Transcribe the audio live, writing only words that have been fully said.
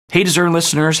Hey, Discern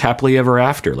listeners, happily ever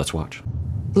after. Let's watch.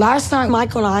 Last night,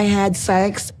 Michael and I had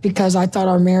sex because I thought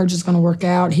our marriage was going to work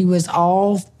out. He was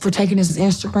all for taking his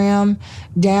Instagram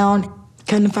down.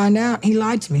 Couldn't find out. He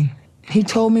lied to me. He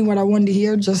told me what I wanted to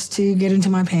hear just to get into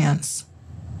my pants.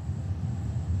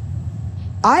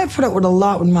 I have put up with a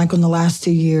lot with Michael in the last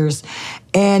 2 years,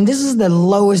 and this is the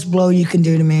lowest blow you can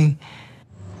do to me.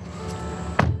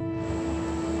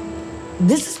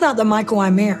 This is not the Michael I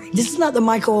married. This is not the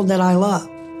Michael that I love.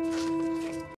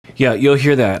 Yeah, you'll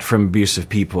hear that from abusive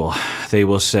people. They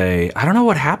will say, I don't know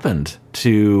what happened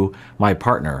to my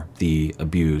partner, the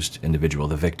abused individual,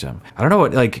 the victim. I don't know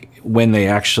what, like, when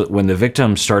the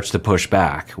victim starts to push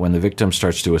back, when the victim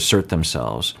starts to assert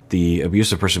themselves, the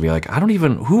abusive person will be like,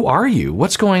 who are you?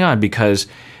 What's going on? Because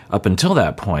up until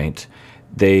that point,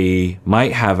 they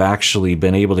might have actually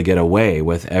been able to get away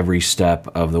with every step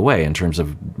of the way in terms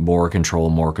of more control,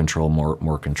 more control,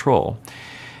 more control.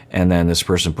 And then this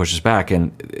person pushes back,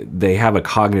 and they have a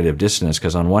cognitive dissonance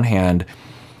because on one hand,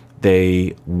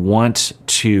 they want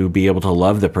to be able to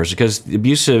love the person, because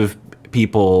abusive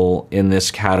people in this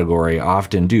category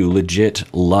often do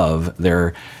legit love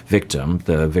their victim,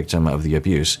 the victim of the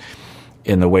abuse,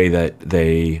 in the way that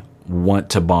they want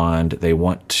to bond, they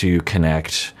want to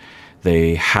connect,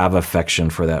 they have affection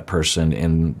for that person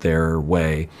in their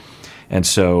way. And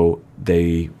so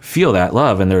they feel that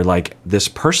love, and they're like, this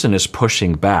person is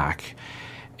pushing back,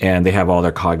 and they have all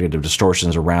their cognitive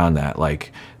distortions around that,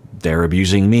 like they're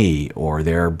abusing me or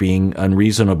they're being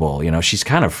unreasonable. You know, she's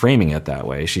kind of framing it that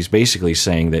way. She's basically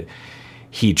saying that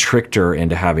he tricked her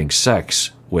into having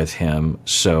sex with him,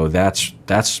 so that's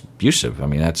abusive. I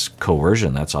mean, that's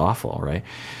coercion. That's awful, right?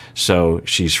 So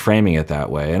she's framing it that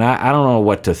way, and I don't know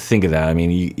what to think of that. I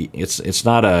mean, it's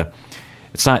not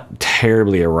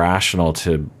terribly irrational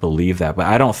to believe that, but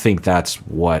I don't think that's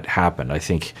what happened. I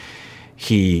think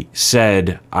he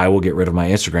said, I will get rid of my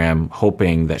Instagram,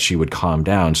 hoping that she would calm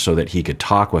down so that he could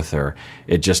talk with her.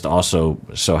 It just also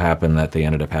so happened that they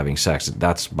ended up having sex.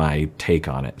 That's my take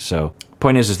on it. So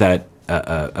point is that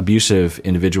abusive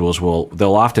individuals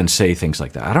they'll often say things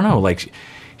like that. I don't know, like,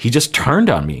 he just turned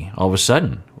on me all of a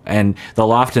sudden. And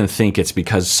they'll often think it's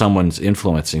because someone's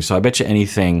influencing. So I bet you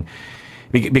anything,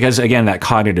 because again, that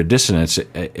cognitive dissonance,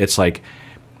 it's like,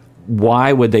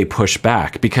 why would they push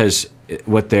back? Because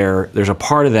there's a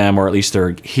part of them, or at least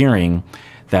they're hearing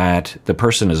that the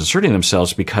person is asserting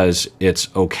themselves because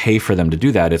it's okay for them to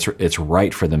do that. It's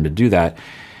right for them to do that.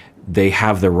 They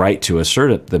have the right to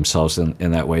assert themselves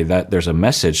in that way. That there's a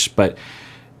message, but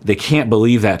they can't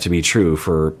believe that to be true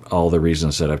for all the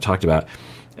reasons that I've talked about.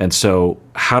 And so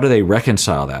how do they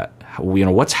reconcile that? You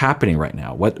know, what's happening right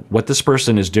now? What this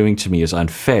person is doing to me is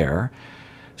unfair.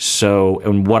 So,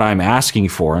 and what I'm asking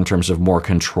for in terms of more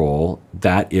control,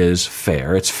 that is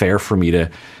fair. It's fair for me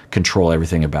to control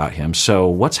everything about him. So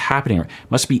what's happening?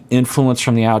 Must be influence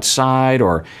from the outside,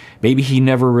 or maybe he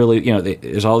never really, you know,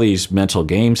 there's all these mental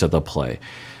games that they'll play.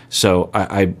 So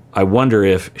I wonder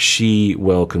if she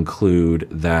will conclude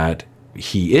that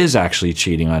he is actually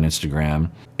cheating on Instagram,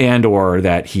 and or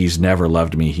that he's never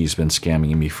loved me. He's been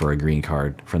scamming me for a green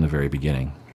card from the very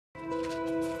beginning.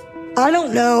 I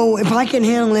don't know if I can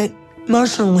handle it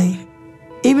emotionally,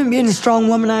 even being the strong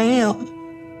woman I am.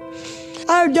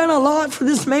 I've done a lot for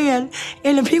this man,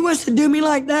 and if he was to do me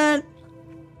like that,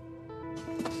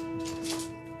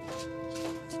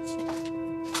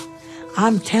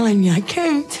 I'm telling you, I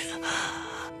can't.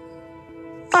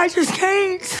 I just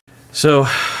can't. So,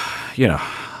 you know,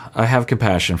 I have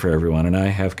compassion for everyone, and I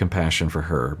have compassion for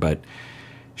her, but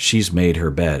she's made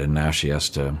her bed, and now she has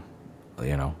to,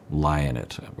 you know, lie in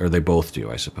it, or they both do,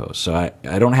 I suppose. So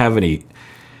I don't have any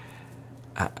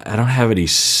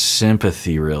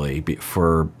sympathy really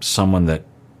for someone that,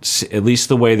 at least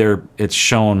the way it's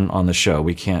shown on the show,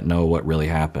 we can't know what really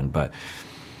happened, but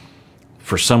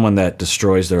for someone that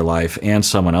destroys their life and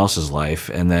someone else's life,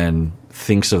 and then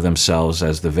thinks of themselves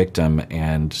as the victim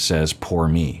and says, poor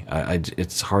me,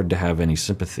 it's hard to have any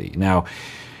sympathy. Now,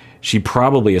 she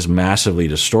probably is massively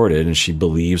distorted, and she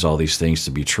believes all these things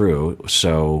to be true,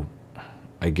 so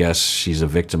I guess she's a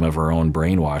victim of her own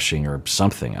brainwashing or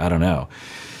something. I don't know.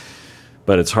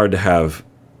 But it's hard to have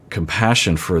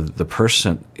compassion for the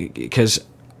person, because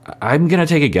I'm going to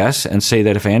take a guess and say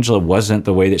that if Angela wasn't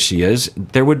the way that she is,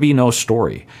 there would be no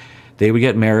story. They would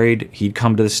get married, he'd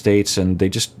come to the States, and they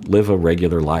just live a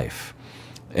regular life.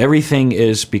 Everything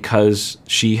is because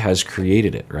she has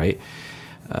created it, right?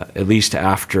 At least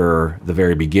after the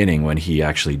very beginning when he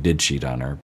actually did cheat on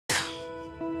her. I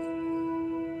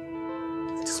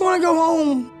just want to go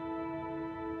home.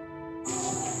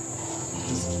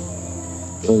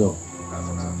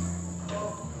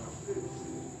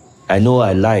 I know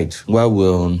I lied while we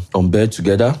were on bed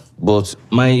together, but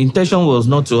my intention was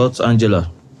not to hurt Angela.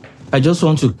 I just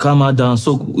want to calm her down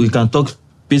so we can talk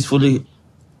peacefully.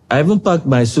 I even packed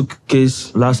my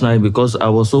suitcase last night because I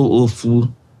was so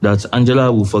hopeful that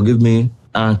Angela will forgive me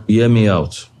and hear me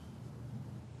out.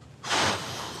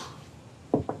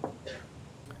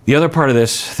 The other part of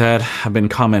this that I've been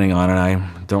commenting on, and I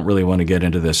don't really want to get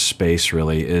into this space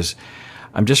really, is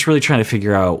I'm just really trying to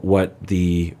figure out what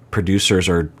the producers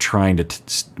are trying to,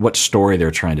 what story they're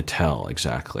trying to tell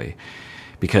exactly.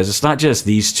 Because it's not just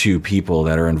these two people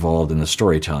that are involved in the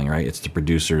storytelling, right? It's the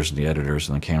producers and the editors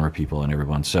and the camera people and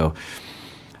everyone. So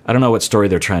I don't know what story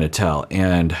they're trying to tell.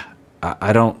 And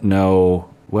I don't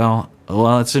know, well,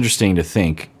 it's interesting to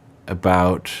think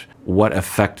about what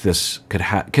effect this could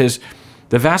have. Because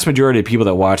the vast majority of people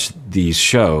that watch these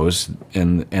shows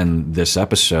in this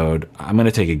episode, I'm going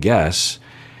to take a guess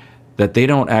that they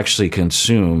don't actually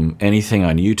consume anything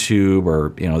on YouTube,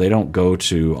 or they don't go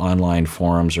to online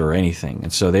forums or anything,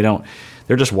 and so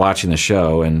they're just watching the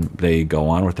show and they go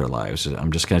on with their lives.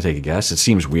 I'm just going to take a guess. It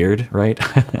seems weird, right?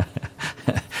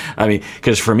 I mean,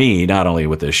 because for me, not only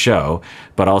with this show,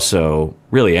 but also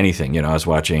really anything. I was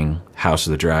watching House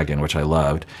of the Dragon, which I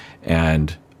loved,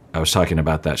 and I was talking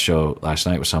about that show last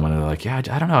night with someone, and they're like, yeah,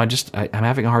 I don't know, I'm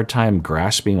having a hard time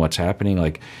grasping what's happening,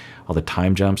 like all the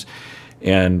time jumps.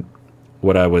 And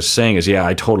what I was saying is, yeah,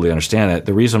 I totally understand that.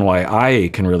 The reason why I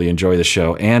can really enjoy the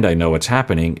show and I know what's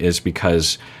happening is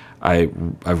because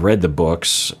I've read the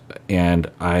books,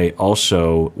 and I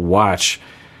also watch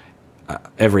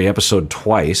every episode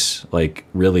twice, like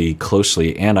really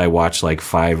closely, and I watch like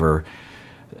 5 or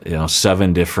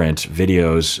 7 different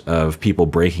videos of people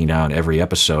breaking down every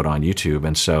episode on YouTube,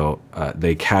 and so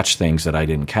they catch things that I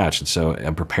didn't catch, and so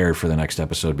I'm prepared for the next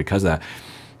episode because of that.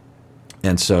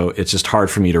 And so it's just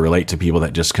hard for me to relate to people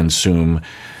that just consume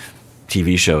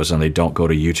TV shows and they don't go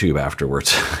to YouTube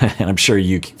afterwards. And I'm sure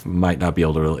you might not be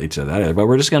able to relate to that either, but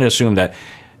we're just going to assume that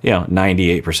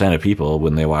 98% of people,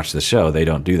 when they watch the show, they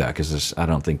don't do that, because I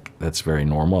don't think that's very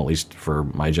normal, at least for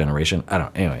my generation.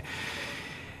 Anyway.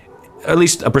 At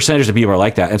least a percentage of people are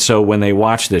like that. And so when they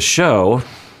watch this show,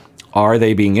 are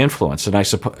they being influenced? And I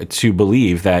suppose to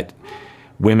believe that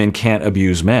women can't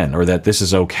abuse men, or that this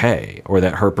is okay, or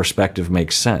that her perspective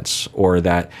makes sense, or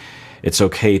that it's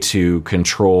okay to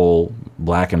control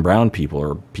black and brown people,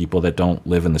 or people that don't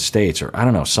live in the States, or I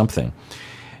don't know, something.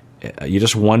 You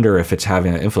just wonder if it's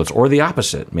having an influence, or the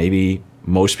opposite. Maybe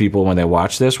most people, when they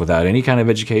watch this without any kind of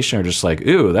education, are just like,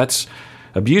 ooh, that's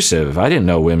abusive. I didn't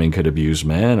know women could abuse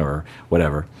men, or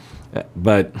whatever.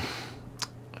 But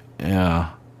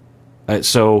yeah,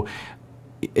 so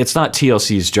it's not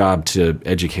TLC's job to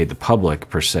educate the public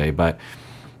per se, but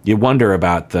you wonder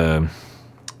about the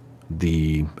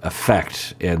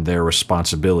effect and their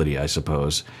responsibility, I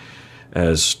suppose,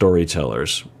 as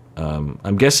storytellers.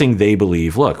 I'm guessing they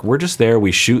believe, look, we're just there,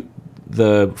 we shoot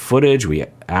the footage, we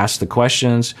ask the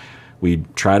questions, we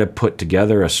try to put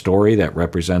together a story that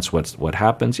represents what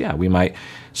happens. Yeah, we might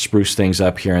spruce things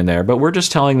up here and there, but we're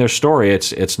just telling their story.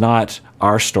 It's not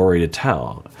our story to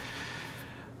tell.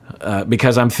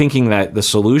 Because I'm thinking that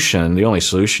the only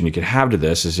solution you could have to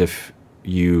this is if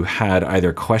you had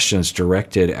either questions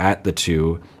directed at the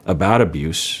two about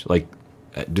abuse. Like,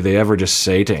 do they ever just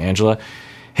say to Angela,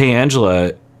 hey,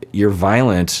 Angela, you're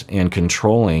violent and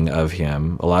controlling of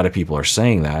him. A lot of people are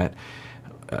saying that.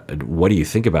 What do you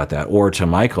think about that? Or to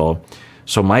Michael,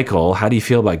 so Michael, how do you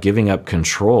feel about giving up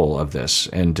control of this?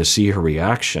 And to see her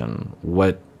reaction,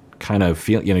 what kind of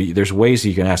feel, there's ways that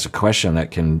you can ask a question that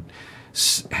can,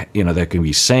 that can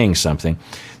be saying something.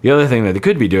 The other thing that they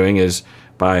could be doing is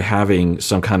by having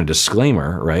some kind of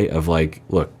disclaimer, right? Of like,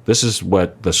 look, this is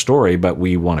what the story, but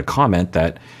we want to comment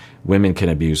that women can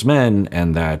abuse men,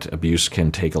 and that abuse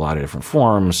can take a lot of different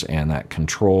forms, and that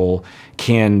control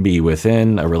can be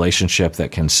within a relationship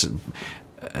that can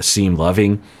seem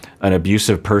loving. An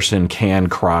abusive person can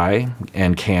cry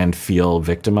and can feel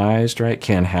victimized, right?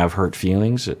 Can have hurt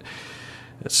feelings.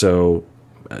 So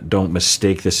don't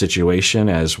mistake the situation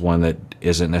as one that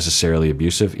isn't necessarily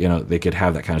abusive. They could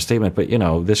have that kind of statement, but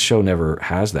this show never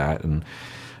has that, and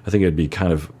I think it'd be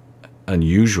kind of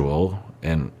unusual.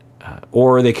 And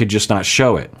or they could just not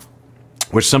show it,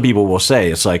 which some people will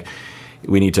say. It's like,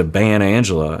 we need to ban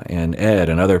Angela and Ed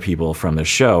and other people from the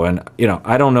show. And,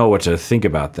 I don't know what to think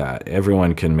about that.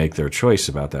 Everyone can make their choice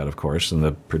about that, of course, and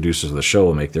the producers of the show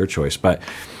will make their choice. But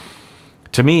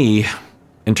to me,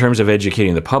 in terms of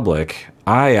educating the public,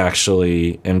 I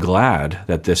actually am glad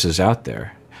that this is out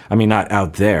there. I mean, not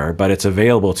out there, but it's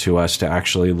available to us to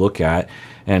actually look at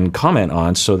and comment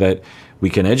on so that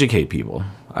we can educate people.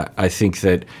 I think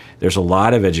that there's a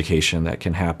lot of education that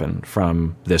can happen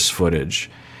from this footage.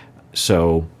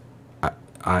 So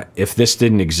if this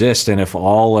didn't exist, and if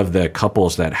all of the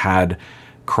couples that had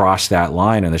crossed that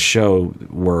line in the show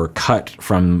were cut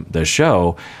from the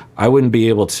show, I wouldn't be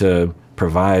able to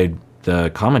provide the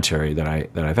commentary that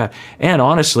I've had. And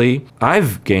honestly,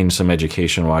 I've gained some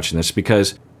education watching this,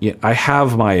 because I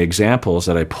have my examples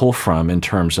that I pull from in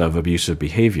terms of abusive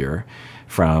behavior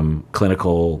from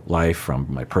clinical life, from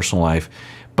my personal life.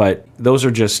 But those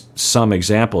are just some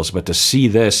examples. But to see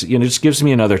this, it just gives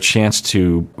me another chance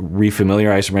to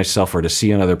refamiliarize myself, or to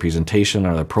see another presentation,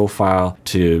 another profile,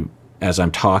 to, as I'm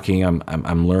talking,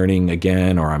 I'm learning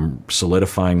again, or I'm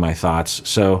solidifying my thoughts.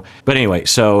 So, but anyway,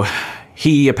 so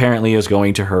he apparently is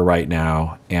going to her right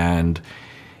now, and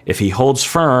if he holds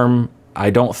firm, I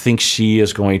don't think she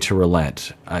is going to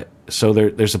relent. So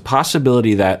there's a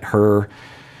possibility that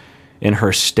in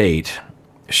her state,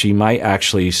 she might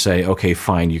actually say, okay,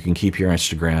 fine, you can keep your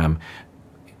Instagram,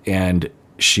 and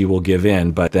she will give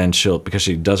in, but then because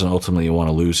she doesn't ultimately want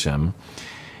to lose him.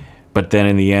 But then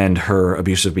in the end, her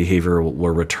abusive behavior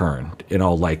will return.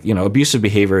 Abusive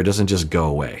behavior doesn't just go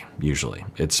away, usually.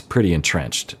 It's pretty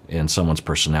entrenched in someone's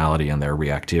personality and their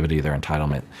reactivity, their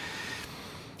entitlement.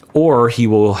 Or he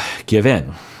will give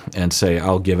in and say,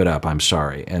 I'll give it up, I'm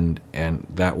sorry. And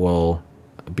that will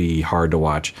be hard to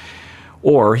watch.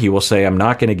 Or he will say, I'm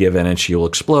not going to give in, and she will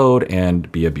explode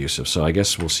and be abusive. So I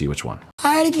guess we'll see which one.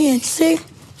 All right, again, see?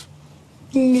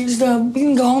 You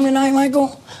can go home tonight,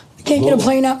 Michael. I can't get a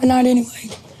plane out tonight anyway.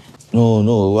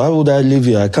 No. Why would I leave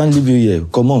you? I can't leave you here.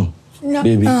 Come on,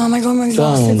 baby. No, Michael, I'm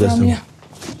exhausted from you.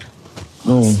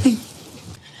 No.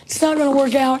 It's not going to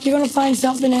work out. You're going to find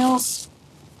something else.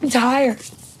 I'm tired.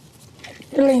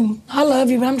 Really, I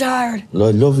love you, but I'm tired.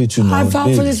 Lord, love you too, man. I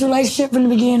fought for this relationship from the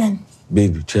beginning.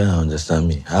 Baby, try to understand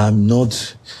me. I'm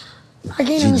not... I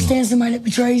can't understand somebody that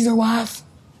betrays their wife.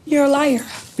 You're a liar.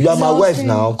 You are my wife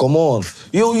now. Come on.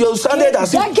 You sounded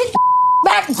as if... Get the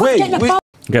back and quit getting the phone.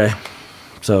 Okay,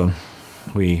 so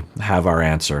we have our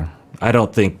answer. I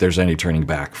don't think there's any turning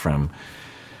back from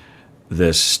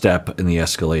this step in the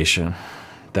escalation,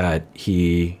 that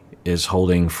he is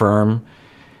holding firm,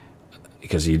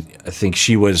 because I think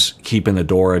she was keeping the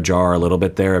door ajar a little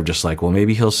bit there, of just like, well,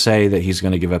 maybe he'll say that he's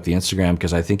going to give up the Instagram,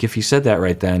 because I think if he said that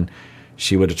right then,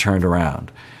 she would have turned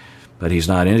around. But he's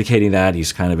not indicating that.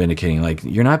 He's kind of indicating, like,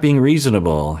 you're not being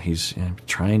reasonable. He's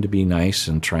trying to be nice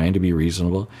and trying to be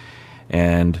reasonable.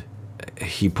 And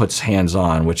he puts hands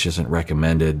on, which isn't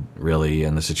recommended really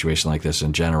in the situation like this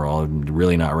in general.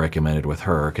 Really not recommended with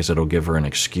her, because it'll give her an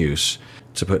excuse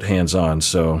to put hands on.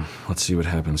 So let's see what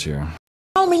happens here.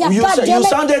 You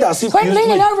sounded as if... Quit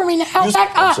leaning over me now.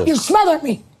 Back up. You're smothering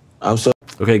me. I'm sorry.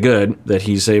 Okay, good that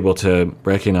he's able to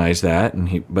recognize that,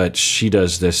 but she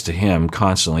does this to him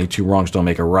constantly. Two wrongs don't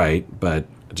make a right, but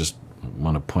I just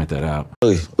want to point that out.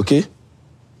 Okay?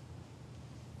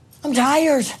 I'm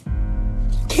tired.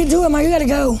 Can't do it, Mike. You gotta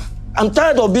go. I'm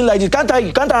tired of being like this. Can't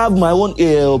I have my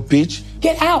own pitch?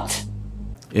 Get out.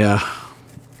 Yeah.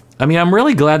 I mean, I'm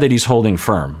really glad that he's holding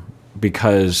firm,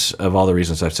 because of all the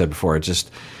reasons I've said before.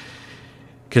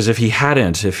 Because if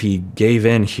he gave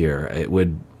in here, it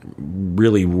would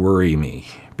really worry me,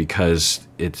 because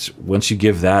once you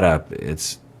give that up,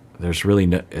 it's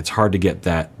hard to get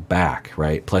that back,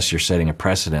 right? Plus, you're setting a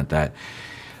precedent that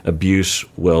abuse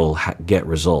will get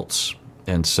results,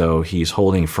 and so he's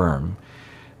holding firm,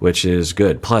 which is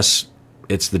good. Plus,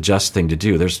 it's the just thing to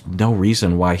do. There's no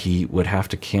reason why he would have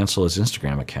to cancel his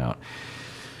Instagram account.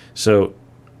 So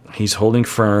he's holding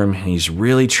firm. He's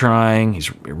really trying.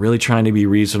 He's really trying to be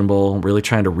reasonable, really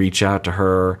trying to reach out to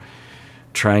her,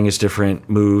 trying his different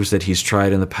moves that he's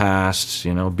tried in the past.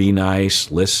 Be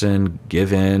nice, listen,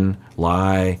 give in,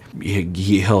 lie.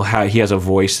 He has a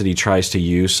voice that he tries to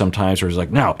use sometimes where he's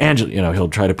like, no, Angela, he'll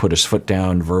try to put his foot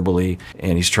down verbally,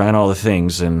 and he's trying all the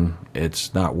things, and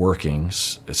it's not working,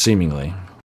 seemingly.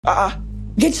 Get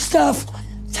your stuff.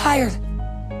 I'm tired.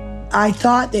 I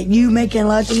thought that you making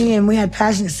love to me and we had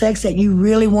passionate sex, that you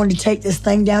really wanted to take this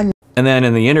thing down. And then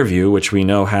in the interview, which we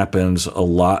know happens a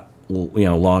lot,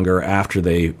 longer after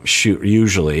they shoot,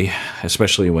 usually,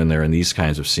 especially when they're in these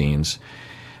kinds of scenes,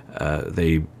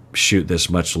 they shoot this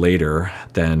much later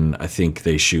than I think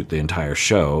they shoot the entire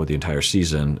show, the entire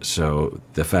season. So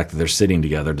the fact that they're sitting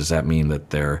together, does that mean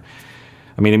that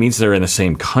it means they're in the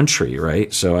same country,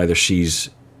 right? So either she's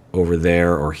over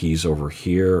there or he's over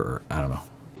here, or I don't know.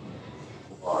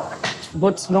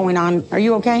 What's going on? Are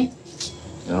you okay?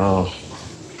 No.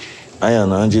 I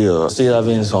and Angie are still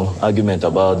having some argument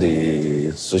about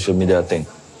the social media thing.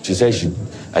 She said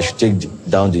I should take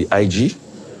down the IG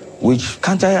Which,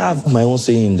 can't I have my own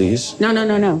say in this? No, no,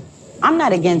 no, no. I'm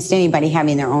not against anybody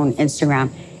having their own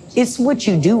Instagram. It's what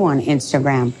you do on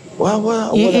Instagram.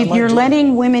 Well, If you're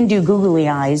letting women do googly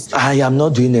eyes. I am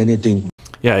not doing anything.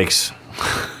 Yikes.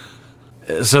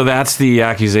 So that's the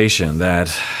accusation, that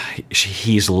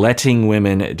he's letting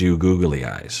women do googly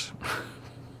eyes.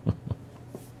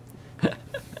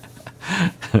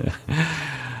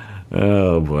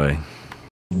 Oh boy.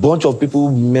 Bunch of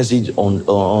people message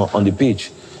on the page,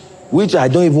 which I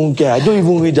don't even care. I don't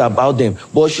even read about them.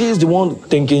 But she's the one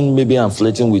thinking maybe I'm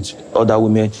flirting with other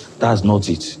women. That's not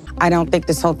it. I don't think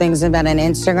this whole thing's about an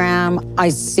Instagram. I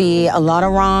see a lot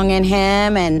of wrong in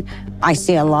him, and I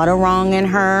see a lot of wrong in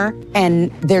her,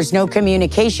 and there's no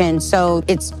communication, so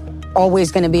it's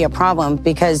always going to be a problem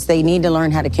because they need to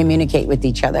learn how to communicate with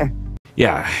each other.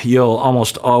 Yeah, you'll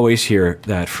almost always hear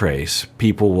that phrase.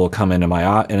 People will come into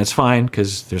my and it's fine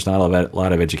because there's not a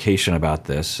lot of education about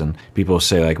this, and people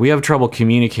say like, we have trouble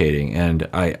communicating, and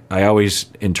I always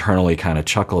internally kind of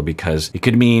chuckle because it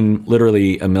could mean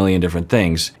literally a million different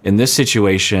things. In this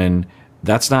situation,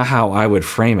 that's not how I would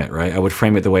frame it, right? I would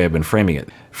frame it the way I've been framing it.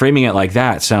 Framing it like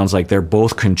that sounds like they're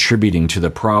both contributing to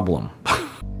the problem.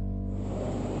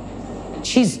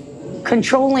 She's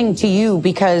controlling to you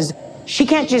because she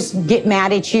can't just get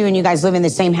mad at you and you guys live in the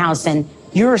same house and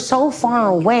you're so far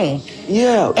away.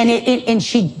 Yeah. And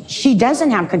she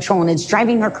doesn't have control and it's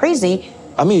driving her crazy.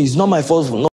 I mean, it's not my fault.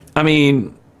 No. I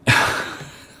mean,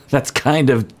 that's kind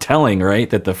of telling, right?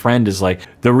 That the friend is like,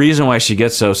 the reason why she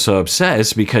gets so upset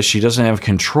is because she doesn't have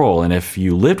control. And if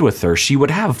you lived with her, she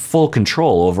would have full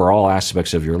control over all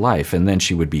aspects of your life, and then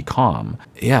she would be calm.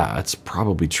 Yeah, that's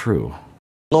probably true.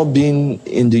 Not being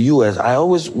in the US, I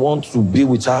always want to be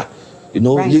with her, you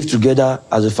know, right. Live together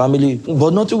as a family.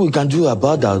 But nothing we can do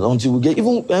about that until we get,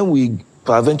 even when we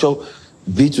eventually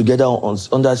be together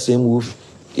on that same roof,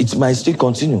 it might still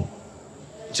continue.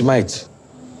 It might.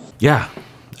 Yeah.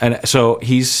 And so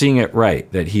he's seeing it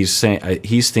right, that he's saying,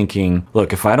 he's thinking,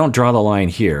 look, if I don't draw the line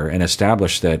here and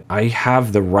establish that I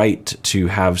have the right to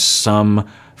have some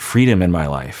freedom in my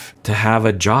life, to have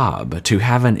a job, to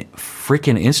have a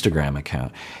freaking Instagram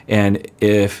account, and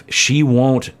if she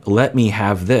won't let me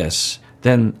have this,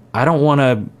 then I don't want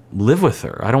to live with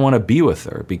her. I don't want to be with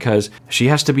her because she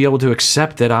has to be able to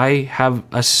accept that I have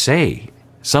a say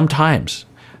sometimes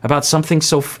about something.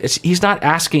 So he's not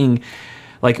asking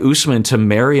like Usman to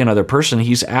marry another person.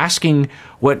 He's asking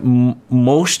what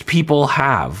most people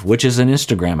have, which is an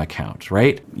Instagram account,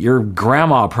 right? Your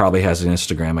grandma probably has an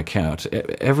Instagram account.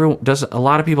 Everyone does. A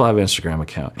lot of people have an Instagram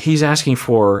account. He's asking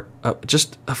for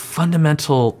just a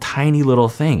fundamental, tiny little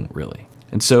thing, really.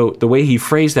 And so the way he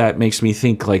phrased that makes me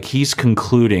think like he's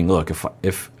concluding, look,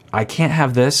 if I can't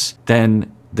have this,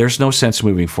 then there's no sense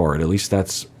moving forward. At least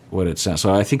that's what it sounds.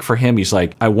 So I think for him, he's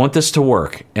like, I want this to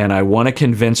work, and I want to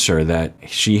convince her that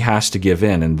she has to give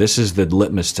in, and this is the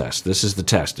litmus test. This is the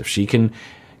test. If she can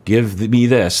give me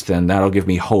this, then that'll give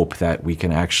me hope that we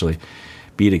can actually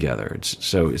be together.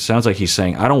 So it sounds like he's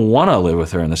saying, I don't want to live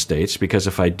with her in the States because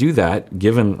if I do that,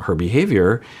 given her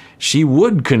behavior, she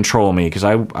would control me because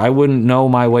I wouldn't know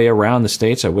my way around the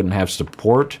States. I wouldn't have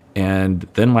support, and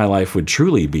then my life would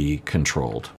truly be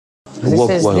controlled.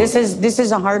 This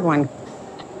is a hard one.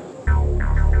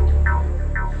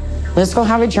 Let's go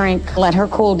have a drink, let her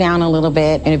cool down a little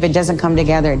bit, and if it doesn't come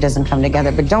together, it doesn't come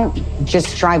together. But don't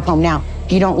just drive home now.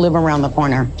 You don't live around the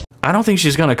corner. I don't think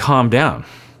she's going to calm down.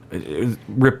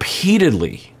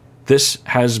 Repeatedly, this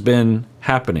has been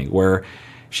happening where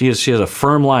she has a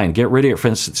firm line. Get rid of it. For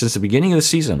instance, since the beginning of the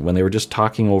season, when they were just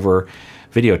talking over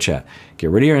video chat, get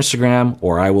rid of your Instagram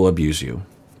or I will abuse you.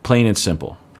 Plain and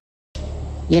simple.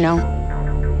 You know?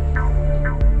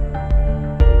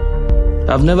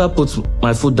 I've never put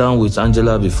my foot down with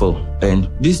Angela before, and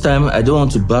this time I don't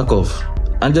want to back off.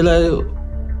 Angela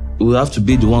will have to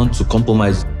be the one to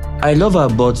compromise. I love her,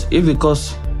 but if it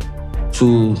costs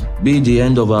to be the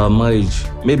end of our marriage,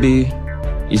 maybe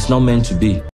it's not meant to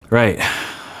be. Right.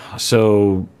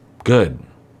 So, good.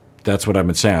 That's what I've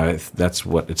been saying. That's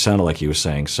what it sounded like he was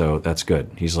saying, so that's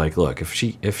good. He's like, look, if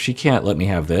she can't let me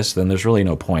have this, then there's really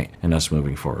no point in us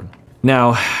moving forward.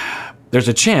 Now, there's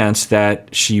a chance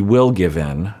that she will give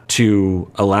in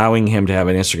to allowing him to have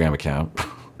an Instagram account.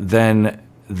 Then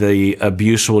the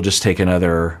abuse will just take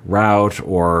another route,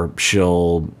 or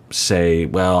she'll say,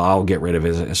 well, I'll get rid of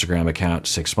his Instagram account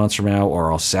 6 months from now,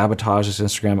 or I'll sabotage his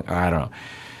Instagram. I don't know.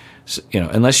 So,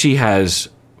 unless she has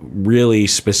really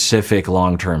specific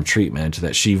long-term treatment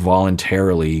that she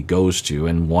voluntarily goes to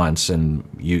and wants and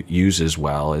uses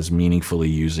well, as meaningfully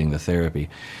using the therapy,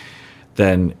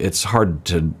 then it's hard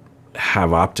to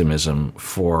have optimism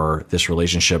for this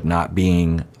relationship not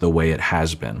being the way it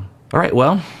has been. All right,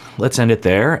 well, let's end it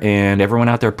there. And everyone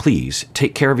out there, please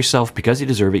take care of yourself because you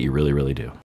deserve it. You really, really do.